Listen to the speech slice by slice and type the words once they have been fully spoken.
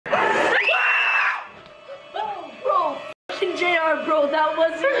Bro, that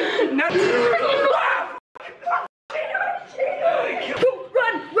wasn't. No. Run!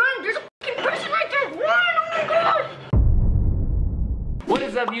 There's a fucking person right there! Run! Oh my god! What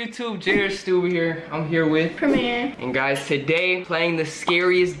is up, YouTube? JR Stu here. I'm here with Pymrr. And guys, today playing the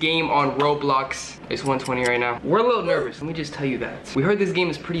scariest game on Roblox. It's 1:20 right now. We're a little nervous, let me just tell you that. We heard this game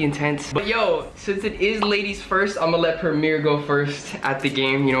is pretty intense. But yo, since it is ladies first, I'm gonna let Pymrr go first at the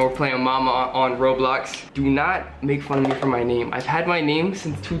game. You know, we're playing Mama on Roblox. Do not make fun of me for my name. I've had my name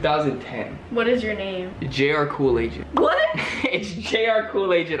since 2010. What is your name? JR Cool Agent. What? It's JR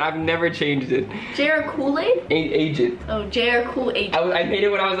Cool Agent. I've never changed it. JR Kool-Aid? Agent. Oh, JR Cool Agent. I made it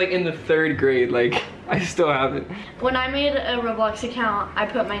when I was like in the 3rd grade. Like, I still have it. When I made a Roblox account, I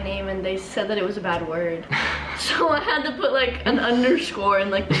put my name and they said that it was a bad word. So I had to put like an underscore in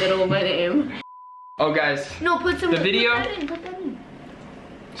like the middle of my name. Oh guys. No, put some. The video. Put that in.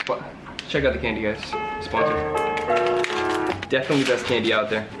 Check out the candy, guys. Sponsor. Definitely best candy out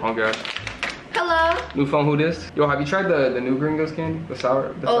there. Oh god. Hello. New phone, who this? Yo, have you tried the new Gringos candy? The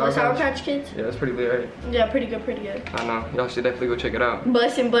Sour Patch Kids? Yeah, that's pretty lit, right? Yeah, pretty good. I know. Y'all should definitely go check it out.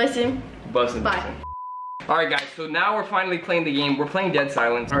 Bussin'. Bussin'. Bye. Alright guys, so now we're finally playing the game. We're playing Dead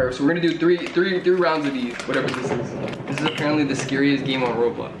Silence. Alright, so we're gonna do three rounds of these, whatever this is. This is apparently the scariest game on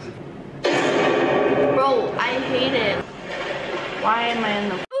Roblox. Bro, I hate it. Why am I in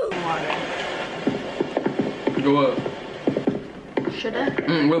the water? Go up. Should I?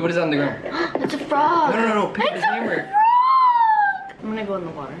 What is on the ground? It's a frog. No. Pick the It's a hammer. frog. I'm gonna go in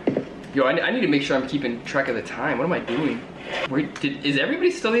the water. Yo, I need to make sure I'm keeping track of the time. What am I doing? Is everybody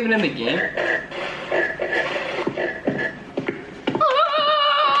still even in the game?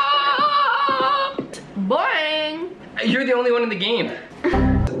 Boing! You're the only one in the game.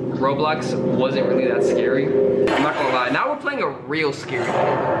 Roblox wasn't really that scary. I'm not gonna lie. Now we're playing a real scary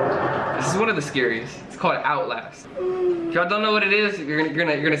game. This is one of the scariest. It's called Outlast. If y'all don't know what it is, you're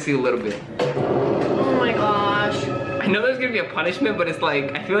gonna see a little bit. Oh my gosh. I know there's gonna be a punishment, but it's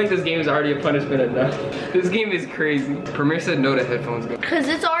like, I feel like this game is already a punishment enough. This game is crazy. Pymrr said no to headphones. Cause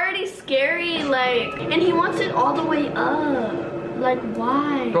it's already scary, like, and he wants it all the way up. Like,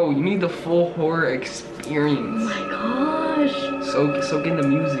 why? Bro, you need the full horror experience. Oh my gosh. Soak in the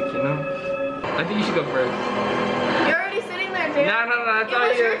music, you know? I think you should go first. You're already sitting there, Jay. No, I It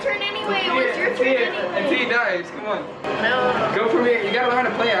was your turn anyway. It was your turn anyway. Until he dies, come on. No. Go from here. You gotta learn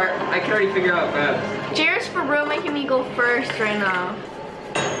how to play. I can already figure out fast. Jared's for real making me go first right now.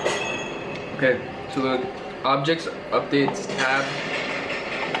 Okay, so look, objects, updates, tab,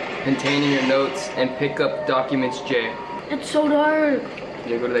 containing your notes, and pick up documents J. It's so dark.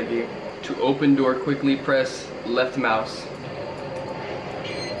 Yeah, go to that gate. To open door, quickly press left mouse.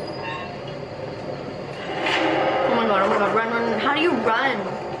 Oh my god, run. How do you run?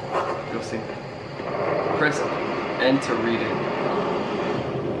 You'll see. Press N to read it.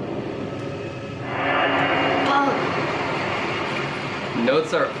 Fuck.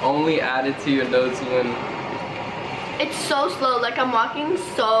 Notes are only added to your notes when... It's so slow, like I'm walking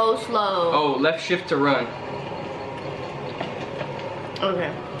so slow. Oh, left shift to run.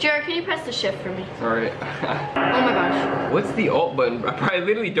 Okay. Jared, can you press the shift for me? Alright. Oh my gosh. What's the alt button? I probably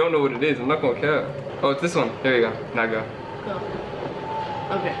literally don't know what it is. I'm not gonna care. Oh, it's this one. There you go. Now go. Go.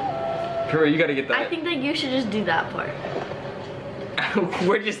 Okay. Pymrr, you gotta get that. I think that you should just do that part.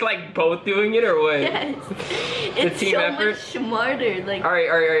 We're just like both doing it or what? Yes. It's team so effort? much smarter. Like,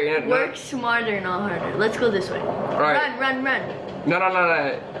 Alright. work smarter, not harder. Let's go this way. Alright. Run. No.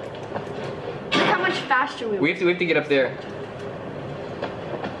 Look how much faster we We have to get up there.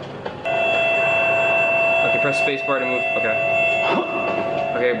 Okay, press space bar to move. Okay.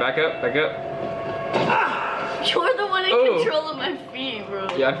 Okay, back up. You're the one in control of my feet, bro.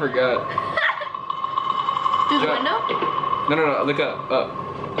 Yeah, I forgot. Through the window? No, look up.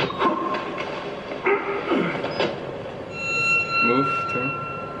 Move, turn,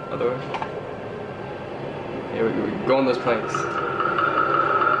 other way. Here we go on those planks.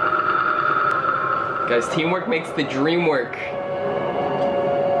 Guys, teamwork makes the dream work.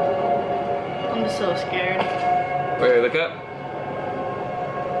 I'm so scared. Wait, look up.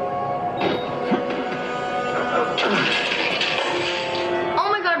 Oh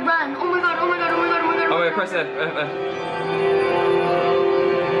my god, run! Oh my god. Oh wait, press F.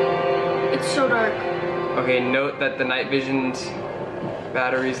 It's so dark. Okay, note that the night vision's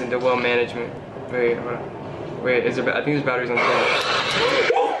batteries into well management. Wait, hold on. Wait, I think there's batteries on the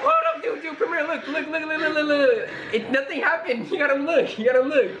thing. Hold up, dude, Pymrr, look. Nothing happened. You gotta look.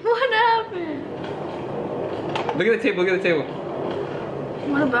 What happened? Look at the table.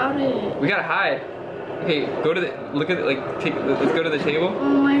 What about it? We gotta hide. Hey, go to the, look at it, like, let's go to the table.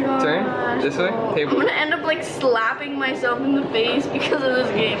 Oh my god. Turn, this way, table. I'm gonna end up like slapping myself in the face because of this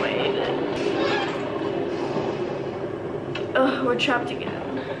game. I hate it. Ugh, we're trapped again.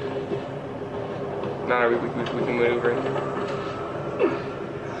 No, we can maneuver.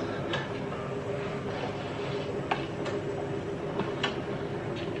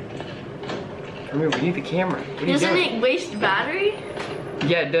 Come here, we need the camera. What are you Doesn't doing? it waste battery?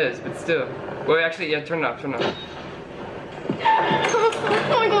 Yeah, it does, but still. Well, actually, yeah, turn it off, turn it off.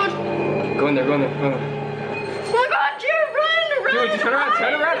 Oh my god. Go in there, go in there, go in there. Oh my god, Jared, run! Dude, turn around,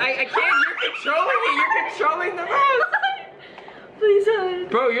 turn around. I can't, you're controlling it, you're controlling the mouse. Please hide.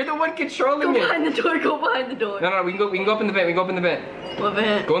 Bro, you're the one controlling Go it. behind the door, go behind the door. No, we can go up in the vent, we can go up in the vent. What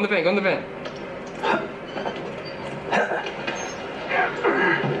vent? Go in the vent, go in the vent.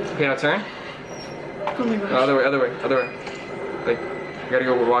 Okay, now turn. Oh my gosh. Other way. Like, you gotta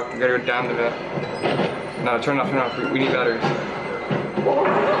go walk, you gotta go down the vent. No, turn it off, we need batteries. Oh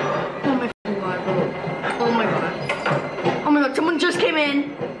my god, bro. Oh my god. Oh my god, someone just came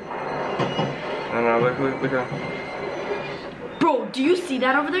in. No, look around. Bro, do you see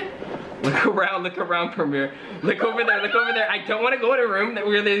that over there? Look around, Pymrr. Look over there. I don't want to go in a room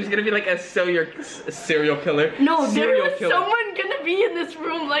where there's gonna be like a serial killer. No, serial there was someone gonna be in this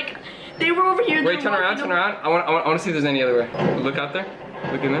room. Like, they were over here. Wait, turn around. I want to see if there's any other way. Look out there.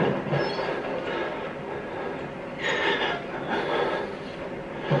 Look in there.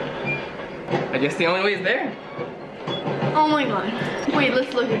 I guess the only way is there. Oh my god. Wait,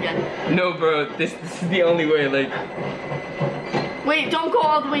 let's look again. No, bro, this is the only way, like. Wait, don't go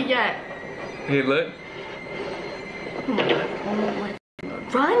all the way yet. Hey, look. Oh my god. Oh my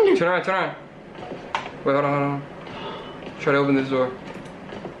god. Run! Turn around. Wait, hold on. Try to open this door.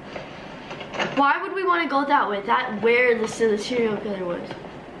 Why would we want to go that way? Where the serial killer was.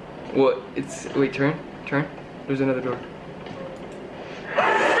 Well, wait, turn. There's another door.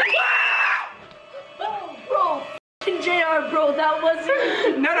 JR, bro, that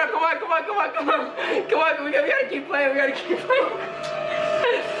wasn't. No, come on. We gotta keep playing.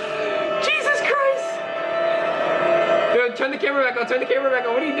 Jesus Christ! Yo, turn the camera back on.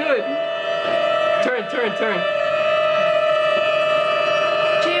 What are you doing? Turn.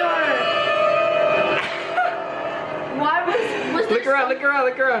 JR. Why was this? Look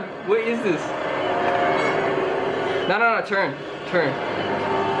around. What is this? No, turn.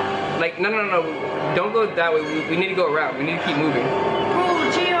 Like, no. Don't go that way. We need to go around. We need to keep moving.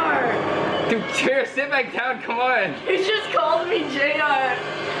 Bro, JR. Dude, JR, sit back down. Come on. You just called me JR.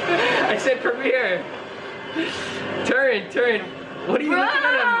 I said Pymrr. Turn. What are you looking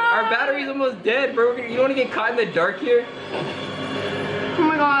at him? Our battery's almost dead, bro. You don't want to get caught in the dark here? Oh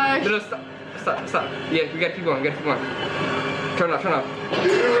my gosh. No, stop. Yeah, we gotta keep going. Turn off.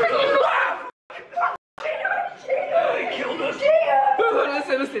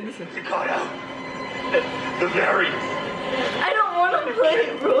 Listen. You got out. The berries. I don't want to play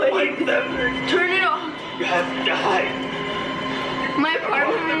it, bro. Wipe them. Turn it off. You have died. My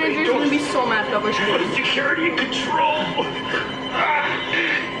apartment manager's gonna be so mad that we're What is security and control?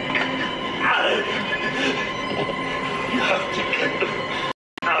 You have to get them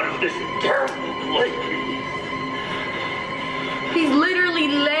out of this terrible place. He's literally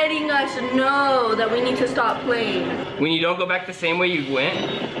letting us know that we need to stop playing. When you don't go back the same way you went.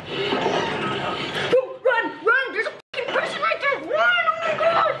 Run! There's a fucking person right there! Run! Oh my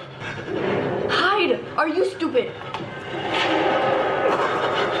god! Hide! Are you stupid?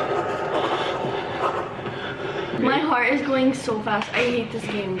 My heart is going so fast. I hate this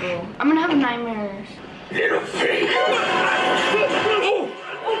game, bro. I'm gonna have nightmares. Little pig.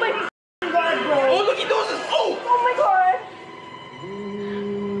 Oh my god, bro! Oh, look, he does this! Oh my god!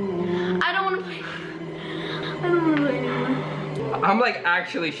 I don't want to play anymore. I'm like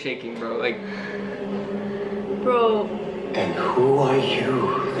actually shaking, bro. Like, bro. And who are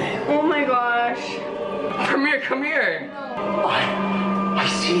you then? Oh my gosh. Pymrr, come here. I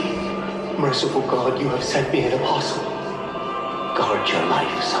see. Merciful God, you have sent me an apostle. Guard your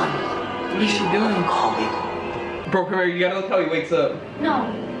life, son. What is she doing? Calling. Bro, Pymrr, you gotta look how he wakes up. No.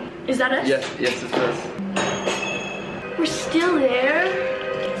 Is that us? Yes, it's us. We're still there?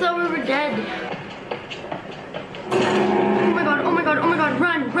 I thought we were dead. Oh my god,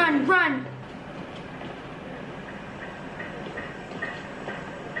 run!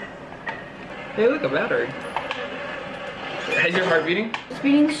 Hey, look, a battery. Is your heart beating? It's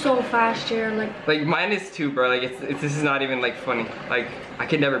beating so fast here, like mine is too, bro. Like this is not even like funny. Like I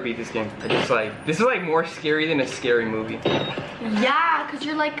could never beat this game. I just like, this is like more scary than a scary movie. yeah, cause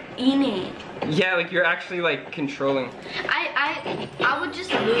you're like in it. Yeah, like you're actually like controlling. I would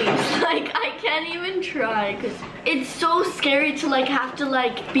just lose. Like I can't even try, cause it's so scary to like have to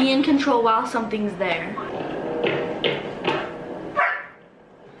like be in control while something's there.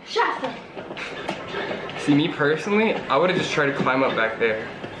 Shasta. See, me personally, I would have just tried to climb up back there.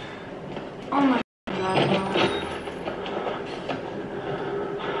 Oh my god.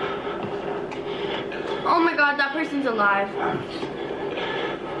 Oh my god, that person's alive.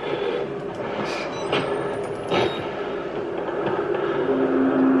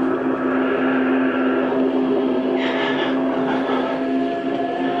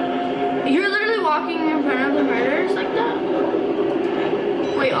 You're literally walking in front of the murderers like that?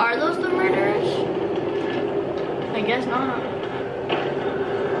 Wait, are those the murderers? I guess not.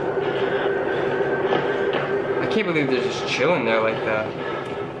 I can't believe they're just chilling there like that.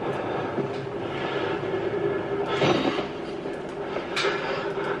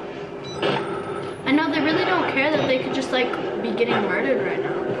 I know they really don't care that they could just like be getting murdered right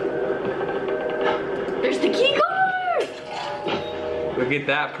now. There's the key card! Look at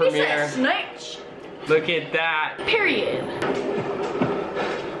that, He said Pymrr. snitch. Look at that. Period.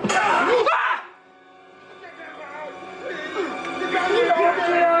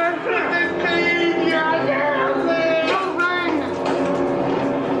 Don't run.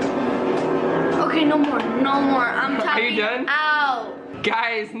 Okay, no more. No more. I'm tapping Are you done? out.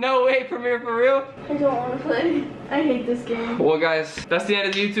 Guys, no way, Pymrr, for real? I don't want to play. I hate this game. Well, guys, that's the end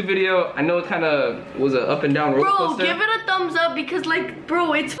of the YouTube video. I know it kind of was an up and down roller Bro, coaster. give it a thumbs up because like,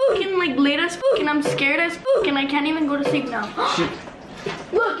 bro, it's fucking like late as fuck and I'm scared as fuck and I can't even go to sleep now.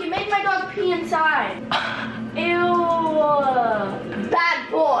 Look, it made my dog pee inside. Ew.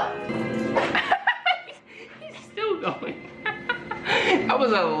 Bad boy. He's still going. That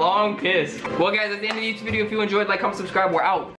was a long piss. Well, guys, at the end of the YouTube video, if you enjoyed, like, comment, subscribe. We're out.